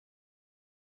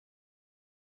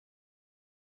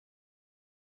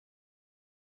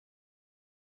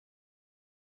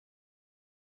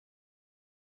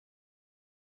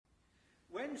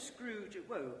When Scrooge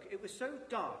awoke, it was so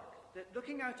dark that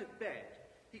looking out of bed,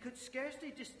 he could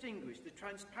scarcely distinguish the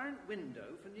transparent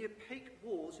window from the opaque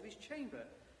walls of his chamber,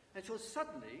 until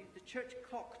suddenly the church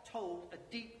clock tolled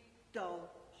a deep, dull,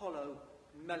 hollow,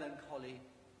 melancholy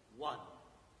 1.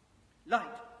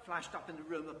 Light flashed up in the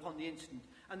room upon the instant,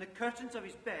 and the curtains of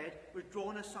his bed were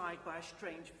drawn aside by a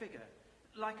strange figure,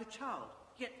 like a child,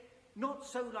 yet not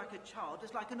so like a child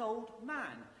as like an old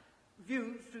man,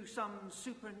 viewed through some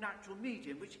supernatural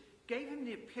medium which gave him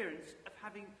the appearance of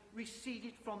having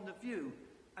receded from the view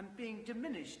and being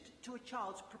diminished to a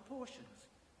child's proportions.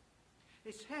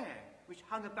 Its hair, which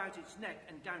hung about its neck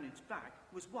and down its back,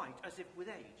 was white as if with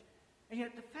age, and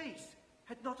yet the face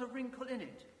had not a wrinkle in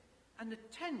it, and the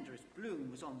tenderest bloom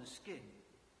was on the skin.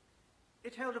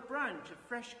 It held a branch of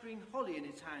fresh green holly in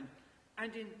its hand,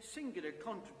 and in singular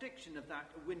contradiction of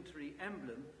that wintry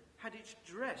emblem, had its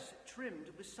dress trimmed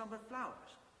with summer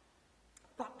flowers.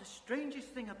 But the strangest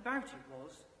thing about it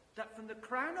was that from the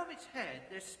crown of its head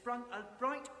there sprung a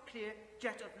bright, clear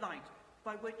jet of light,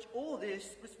 by which all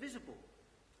this was visible,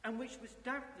 and which was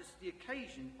doubtless the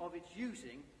occasion of its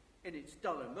using, in its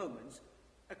duller moments,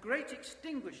 a great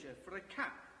extinguisher for a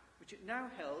cap, which it now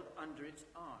held under its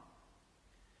arm.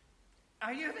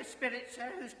 "Are you the spirit,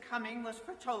 sir, whose coming was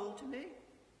foretold to me?"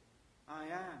 "I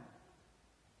am."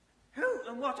 "Who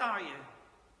and what are you?"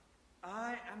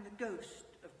 "I am the ghost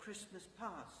of Christmas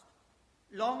past."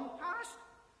 "Long past?"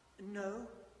 "No,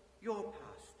 your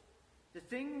past. The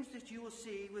things that you will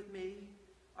see with me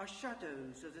are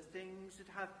shadows of the things that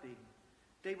have been.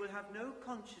 They will have no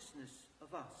consciousness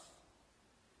of us."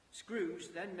 Scrooge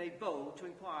then made bold to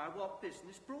inquire what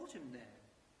business brought him there.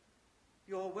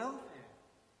 "Your welfare.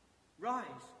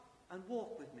 Rise and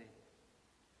walk with me."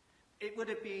 It would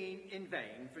have been in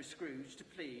vain for Scrooge to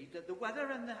plead that the weather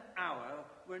and the hour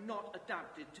were not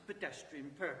adapted to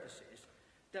pedestrian purposes,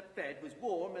 that bed was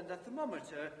warm and the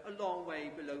thermometer a long way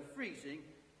below freezing,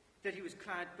 that he was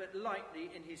clad but lightly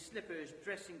in his slippers,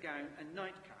 dressing gown and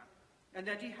nightcap, and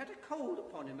that he had a cold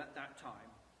upon him at that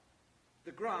time.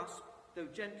 The grasp, though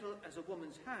gentle as a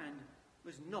woman's hand,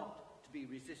 was not to be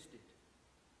resisted.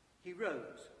 He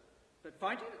rose, but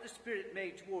finding that the spirit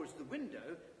made towards the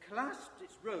window, clasped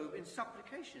its robe in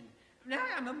supplication. "I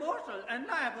am a mortal and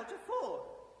liable to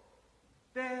fall."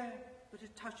 "Bear but a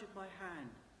touch of my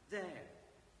hand, there,"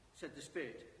 said the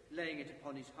spirit, laying it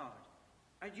upon his heart,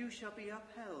 "and you shall be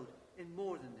upheld in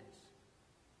more than this."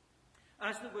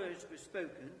 As the words were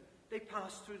spoken, they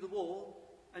passed through the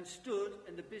wall and stood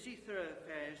in the busy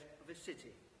thoroughfares of a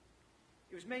city.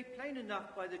 It was made plain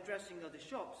enough by the dressing of the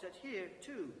shops that here,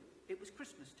 too, it was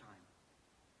Christmas time.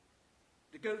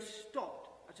 The ghost stopped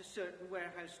at a certain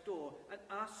warehouse door and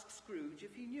asked Scrooge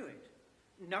if he knew it.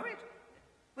 "Know it?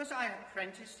 Was I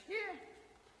apprenticed here?"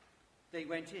 They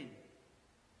went in.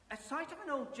 At sight of an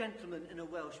old gentleman in a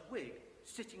Welsh wig,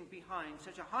 sitting behind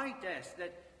such a high desk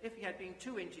that if he had been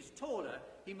 2 inches taller,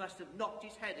 he must have knocked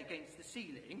his head against the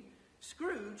ceiling,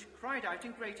 Scrooge cried out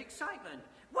in great excitement,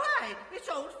 "Why, it's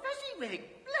old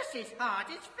Fezziwig! Bless his heart,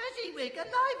 it's Fezziwig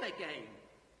alive again!"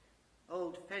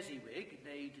 Old Fezziwig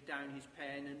laid down his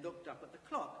pen and looked up at the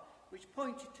clock, which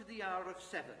pointed to the hour of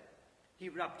 7. He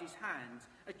rubbed his hands,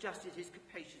 adjusted his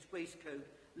capacious waistcoat,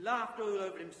 laughed all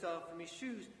over himself from his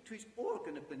shoes to his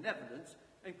organ of benevolence,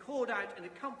 and called out in a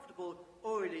comfortable,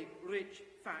 oily, rich,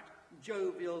 fat,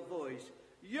 jovial voice,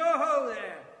 "Yo-ho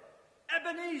there!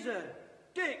 Ebenezer!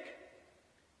 Dick!"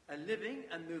 A living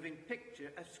and moving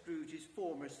picture of Scrooge's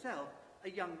former self, a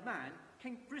young man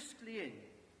came briskly in,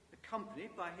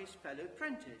 accompanied by his fellow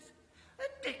prentice.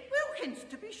 "Dick Wilkins,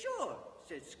 to be sure,"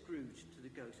 said Scrooge to the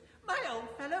ghost. "My old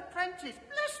fellow prentice,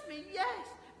 bless me, yes,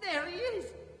 there he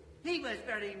is. He was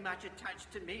very much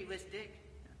attached to me, was Dick.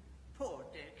 Poor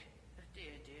Dick,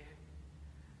 dear, dear."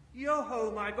 "Yo-ho,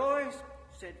 my boys,"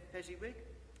 said Fezziwig.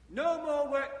 "No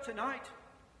more work tonight.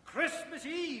 Christmas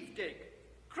Eve,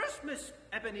 Dick. Christmas,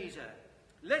 Ebenezer.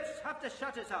 Let's have the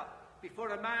shutters up before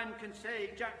a man can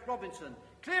say Jack Robinson.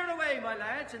 Clear away, my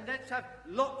lads, and let's have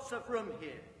lots of room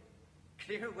here."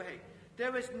 Clear away.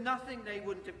 There was nothing they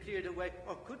wouldn't have cleared away,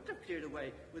 or couldn't have cleared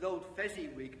away, with old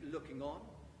Fezziwig looking on.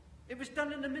 It was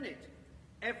done in a minute.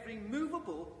 Every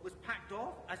movable was packed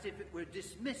off as if it were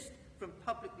dismissed from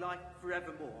public life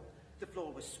forevermore. The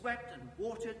floor was swept and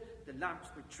watered, the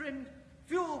lamps were trimmed,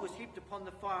 fuel was heaped upon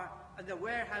the fire, and the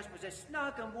warehouse was as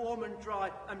snug and warm and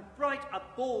dry and bright a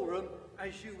ballroom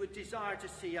as you would desire to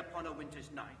see upon a winter's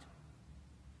night.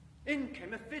 In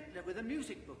came a fiddler with a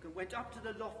music book and went up to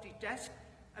the lofty desk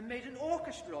and made an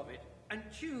orchestra of it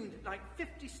and tuned like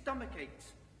 50 stomach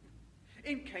aches.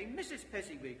 In came Mrs.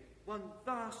 Fezziwig, one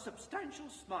vast substantial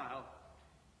smile.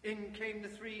 In came the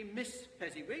 3 Miss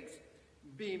Fezziwigs,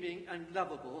 beaming and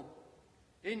lovable.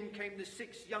 In came the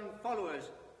 6 young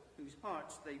followers, whose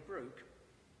hearts they broke.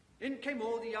 In came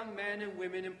all the young men and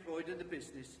women employed in the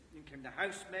business. In came the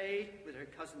housemaid with her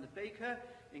cousin the baker.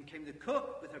 In came the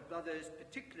cook with her brother's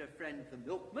particular friend the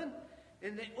milkman.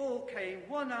 In they all came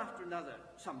one after another,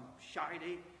 some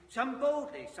shyly, some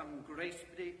boldly, some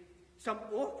gracefully, some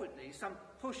awkwardly, some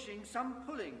pushing, some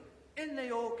pulling. In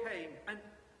they all came, and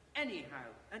anyhow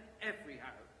and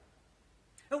everyhow.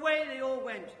 Away they all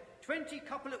went, 20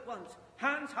 couple at once,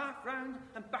 hands half round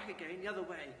and back again the other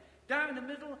way, down the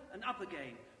middle and up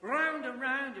again, round and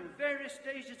round in various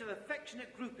stages of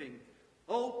affectionate grouping.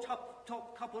 Old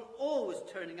top couple always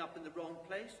turning up in the wrong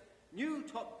place, new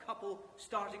top couple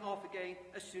starting off again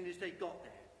as soon as they got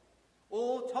there.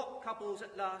 All top couples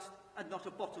at last, and not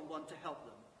a bottom one to help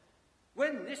them.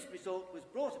 When this result was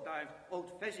brought about,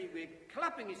 old Fezziwig,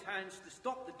 clapping his hands to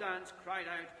stop the dance, cried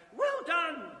out, "Well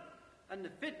done!" And the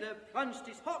fiddler plunged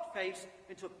his hot face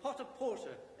into a pot of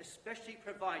porter, especially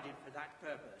provided for that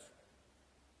purpose.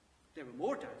 There were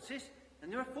more dances,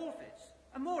 and there were forfeits,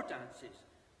 and more dances.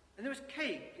 And there was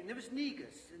cake, and there was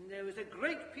negus, and there was a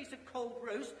great piece of cold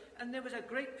roast, and there was a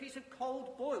great piece of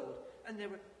cold boiled, and there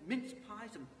were mince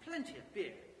pies and plenty of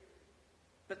beer.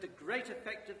 But the great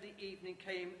effect of the evening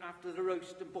came after the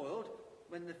roast and boiled,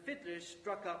 when the fiddlers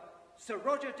struck up Sir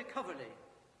Roger de Coverley.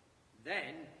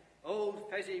 Then old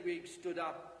Fezziwig stood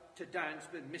up to dance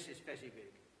with Mrs.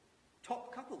 Fezziwig.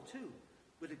 Top couple, too,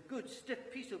 with a good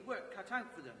stiff piece of work cut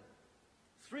out for them.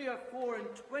 3 or 4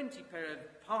 and 20 pair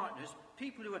of partners,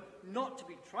 people who were not to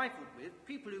be trifled with,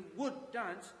 people who would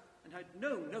dance and had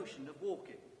no notion of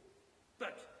walking.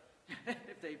 But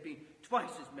if they'd been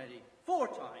twice as many, 4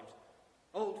 times,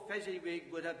 old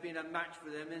Fezziwig would have been a match for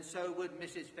them, and so would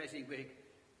Mrs. Fezziwig.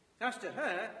 As to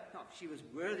her, she was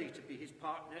worthy to be his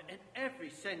partner in every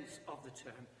sense of the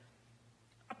term.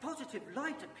 A positive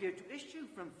light appeared to issue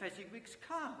from Fezziwig's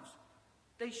calves.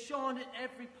 They shone in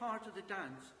every part of the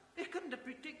dance. They couldn't have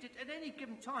predicted at any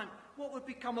given time what would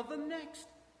become of them next.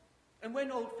 And when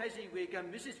old Fezziwig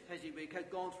and Mrs. Fezziwig had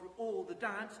gone through all the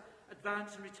dance,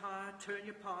 advance and retire, turn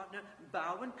your partner,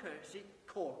 bow and curtsy,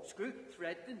 corkscrew,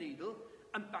 thread the needle,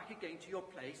 and back again to your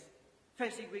place,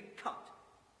 Fezziwig cut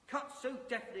so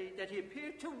deftly that he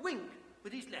appeared to wink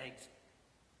with his legs.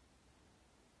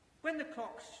 When the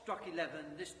clock struck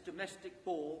 11, this domestic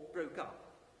ball broke up.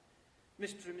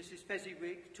 Mr. and Mrs.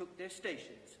 Fezziwig took their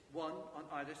stations, one on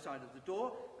either side of the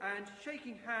door, and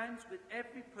shaking hands with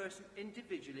every person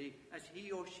individually as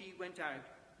he or she went out,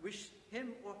 wished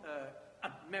him or her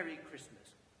a Merry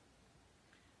Christmas.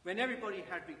 When everybody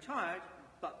had retired,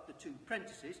 but the 2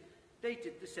 apprentices, they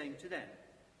did the same to them.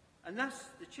 And thus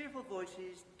the cheerful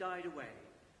voices died away,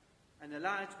 and the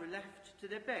lads were left to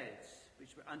their beds,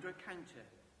 which were under a counter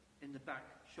in the back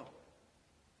shop.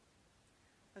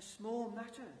 "A small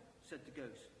matter," said the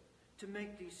ghost, "to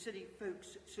make these silly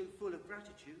folks so full of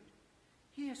gratitude.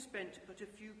 He has spent but a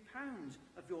few pounds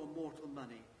of your mortal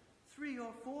money, 3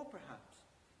 or 4 perhaps.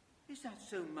 Is that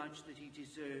so much that he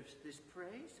deserves this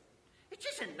praise?" "It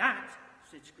isn't that,"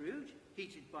 said Scrooge,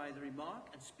 heated by the remark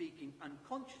and speaking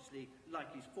unconsciously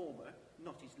like his former,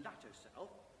 not his latter self.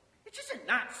 "It isn't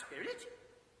that, Spirit.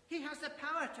 He has the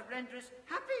power to render us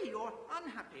happy or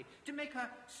unhappy, to make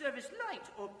our service light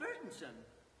or burdensome,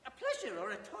 a pleasure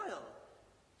or a toil.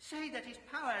 Say that his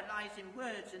power lies in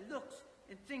words and looks,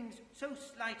 in things so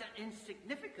slight and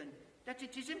insignificant that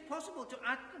it is impossible to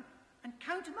add them and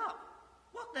count them up.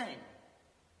 What then?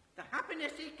 The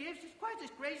happiness he gives is quite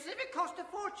as great as if it cost a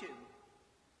fortune."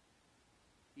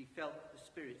 He felt the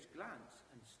spirit's glance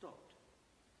and stopped.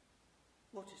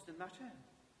 "What is the matter?"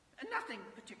 "Nothing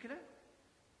particular.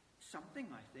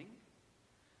 Something, I think."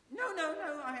 No.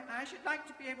 I should like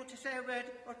to be able to say a word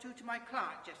or two to my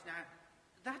clerk just now.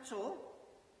 That's all."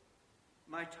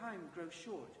 "My time grows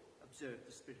short," observed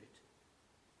the spirit.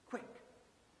 "Quick."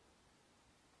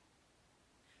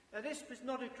 Now, this was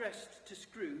not addressed to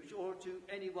Scrooge or to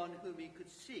anyone whom he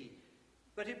could see,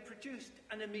 but it produced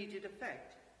an immediate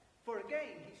effect. For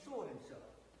again he saw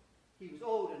himself. He was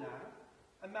older now,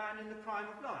 a man in the prime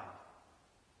of life.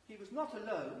 He was not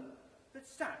alone, but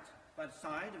sat by the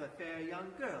side of a fair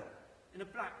young girl in a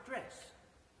black dress,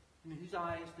 in whose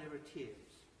eyes there were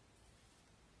tears.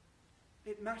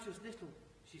 "It matters little,"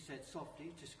 she said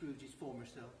softly to Scrooge's former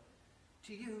self.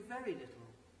 "To you, very little.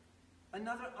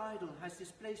 Another idol has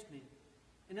displaced me,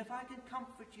 and if I can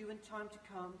comfort you in time to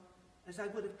come, as I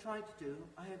would have tried to do,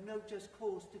 I have no just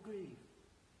cause to grieve."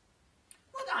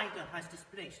 "What idol has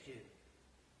displaced you?"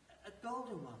 "A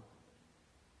golden one.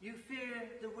 You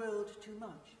fear the world too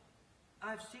much.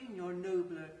 I've seen your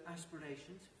nobler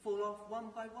aspirations fall off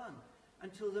one by one,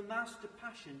 until the master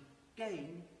passion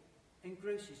gain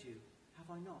engrosses you, have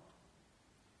I not?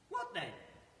 What then?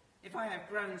 If I have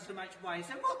grown so much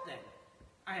wiser, what then?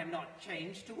 I am not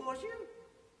changed towards you.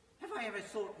 Have I ever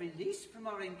sought release from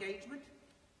our engagement?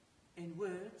 In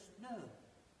words, no,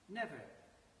 never.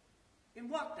 In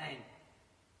what then?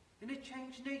 In a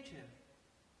changed nature,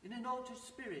 in an altered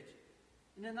spirit,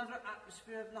 in another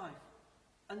atmosphere of life,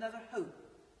 another hope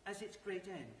as its great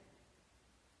end.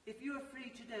 If you are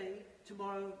free today,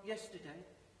 tomorrow, yesterday,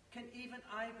 can even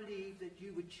I believe that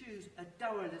you would choose a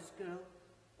dowerless girl,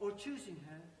 or choosing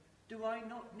her, do I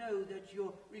not know that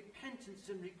your repentance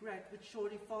and regret would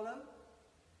surely follow?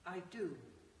 I do,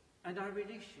 and I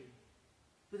release you,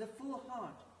 with a full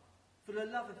heart, for the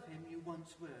love of him you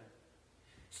once were.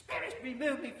 Spirit,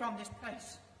 remove me from this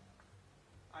place.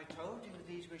 I told you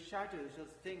these were shadows of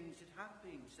things that have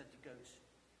been, said the ghost.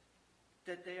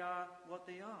 That they are what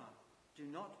they are. Do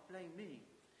not blame me.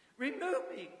 Remove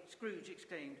me, Scrooge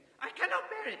exclaimed. I cannot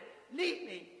bear it. Leave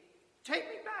me. Take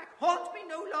me back. Haunt me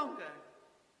no longer.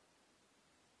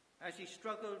 As he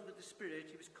struggled with the spirit,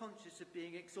 he was conscious of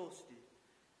being exhausted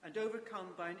and overcome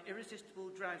by an irresistible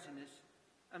drowsiness,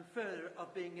 and further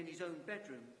of being in his own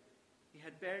bedroom. He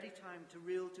had barely time to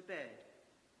reel to bed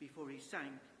before he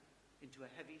sank into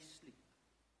a heavy sleep.